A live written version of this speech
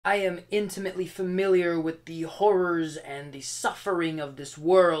I am intimately familiar with the horrors and the suffering of this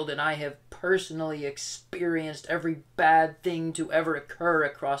world, and I have personally experienced every bad thing to ever occur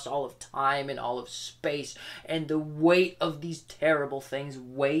across all of time and all of space, and the weight of these terrible things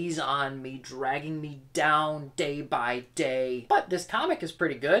weighs on me, dragging me down day by day. But this comic is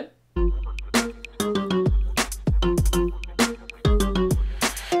pretty good.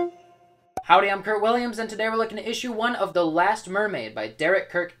 Howdy, I'm Kurt Williams, and today we're looking at issue 1 of The Last Mermaid by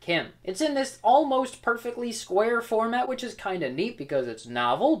Kirk Kim. It's in this almost perfectly square format, which is kind of neat because it's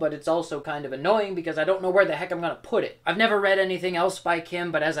novel, but it's also kind of annoying because I don't know where the heck I'm going to put it. I've never read anything else by Kim,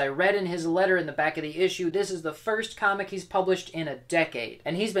 but as I read in his letter in the back of the issue, this is the first comic he's published in a decade.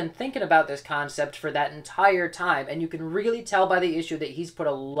 And he's been thinking about this concept for that entire time, and you can really tell by the issue that he's put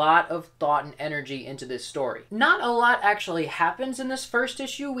a lot of thought and energy into this story. Not a lot actually happens in this first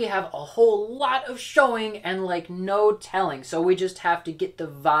issue. We have a whole lot of showing and like no telling, so we just have to get the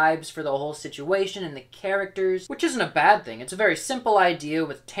vibes for the whole situation and the characters, which isn't a bad thing. It's a very simple idea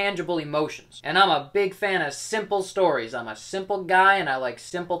with tangible emotions, and I'm a big fan of simple stories. I'm a simple guy and I like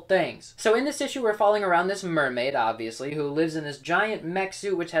simple things. So in this issue we're following around this mermaid, obviously, who lives in this giant mech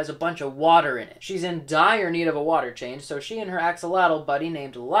suit which has a bunch of water in it. She's in dire need of a water change, so she and her axolotl buddy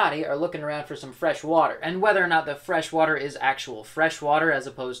named Lottie are looking around for some fresh water, and whether or not the fresh water is actual fresh water as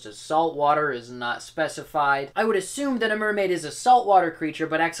opposed to salt water is not specified. I would assume that a mermaid is a saltwater creature,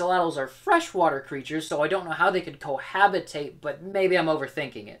 but axolotls are freshwater creatures, so I don't know how they could cohabitate, but maybe I'm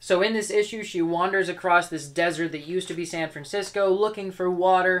overthinking it. So in this issue, she wanders across this desert that used to be San Francisco looking for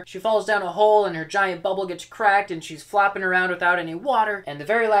water. She falls down a hole and her giant bubble gets cracked and she's flopping around without any water. And the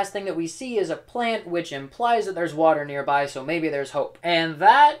very last thing that we see is a plant, which implies that there's water nearby, so maybe there's hope. And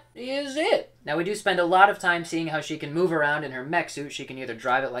that is it. Now, we do spend a lot of time seeing how she can move around in her mech suit. She can either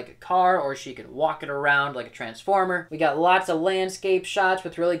drive it like a car or she can walk it around like a transformer. We got lots of landscape shots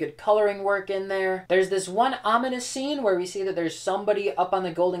with really good coloring work in there. There's this one ominous scene where we see that there's somebody up on the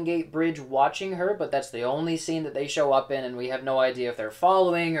Golden Gate Bridge watching her, but that's the only scene that they show up in, and we have no idea if they're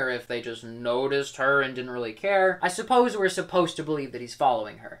following or if they just noticed her and didn't really care. I suppose we're supposed to believe that he's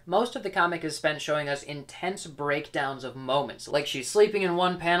following her. Most of the comic is spent showing us intense breakdowns of moments, like she's sleeping in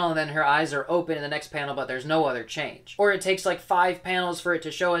one panel and then her eyes are open in the next panel, but there's no other change. Or it takes like 5 panels for it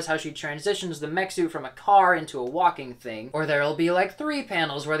to show us how she transitions the mech suit from a car into a walking thing. Or there'll be like 3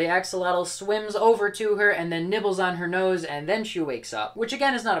 panels where the axolotl swims over to her and then nibbles on her nose and then she wakes up. Which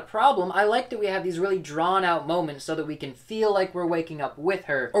again is not a problem. I like that we have these really drawn out moments so that we can feel like we're waking up with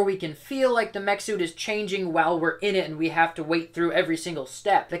her, or we can feel like the mech suit is changing while we're in it and we have to wait through every single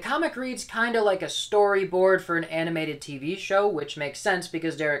step. The comic reads kind of like a storyboard for an animated TV show, which makes sense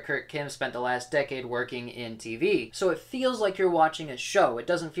because Kirk Kim spent the last decade working in TV. So it feels like you're watching a show. It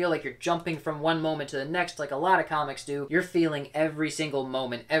doesn't feel like you're jumping from one moment to the next like a lot of comics do. You're feeling every single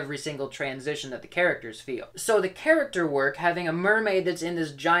moment, every single transition that the characters feel. So the character work, having a mermaid that's in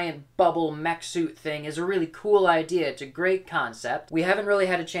this giant bubble mech suit thing, is a really cool idea. It's a great concept. We haven't really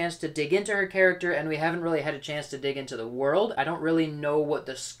had a chance to dig into her character, and we haven't really had a chance to dig into the world. I don't really know what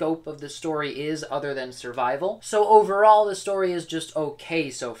the scope of the story is other than survival. So overall, the story is just okay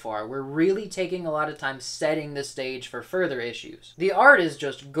so far. We're really taking a lot of time setting the stage for further issues. The art is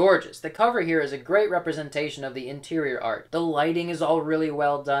just gorgeous. The cover here is a great representation of the interior art. The lighting is all really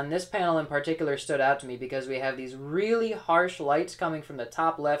well done. This panel in particular stood out to me because we have these really harsh lights coming from the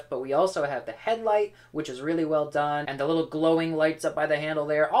top left, but we also have the headlight, which is really well done, and the little glowing lights up by the handle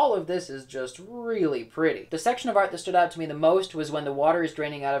there. All of this is just really pretty. The section of art that stood out to me the most was when the water is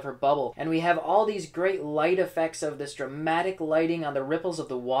draining out of her bubble, and we have all these great light effects of this dramatic lighting on the ripples of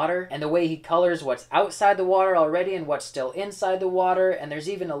the water, and the way he colors what's outside the water already and what's still inside the water, and there's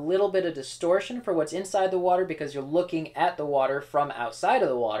even a little bit of distortion for what's inside the water because you're looking at the water from outside of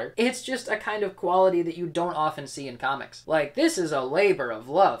the water. It's just a kind of quality that you don't often see in comics. Like, this is a labor of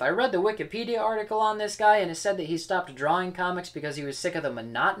love. I read the Wikipedia article on this guy and it said that he stopped drawing comics because he was sick of the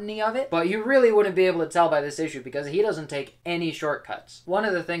monotony of it, but you really wouldn't be able to tell by this issue because he doesn't take any shortcuts. One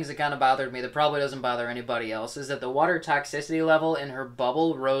of the things that kind of bothered me that probably doesn't bother anybody else is that the water toxicity level in her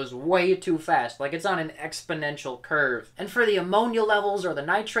bubble rose way too fast. Like, it's on an exponential curve. And for the ammonia levels or the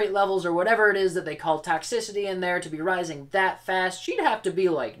nitrate levels or whatever it is that they call toxicity in there to be rising that fast, she'd have to be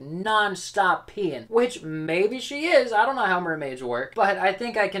like non-stop peeing, which maybe she is. I don't know how mermaids work, but I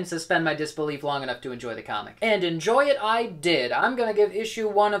think I can suspend my disbelief long enough to enjoy the comic. And enjoy it I did. I'm gonna give issue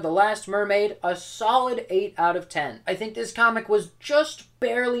 1 of The Last Mermaid a solid 8 out of 10. I think this comic was just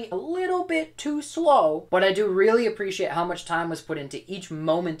barely a little bit too slow, but I do really appreciate how much time was put into each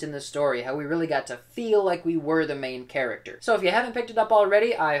moment in the story, how we really got to feel like we were the main character. So if you haven't picked it up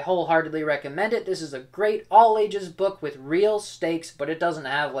already, I wholeheartedly recommend it. This is a great all-ages book with real stakes, but it doesn't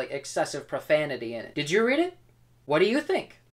have like excessive profanity in it. Did you read it? What do you think?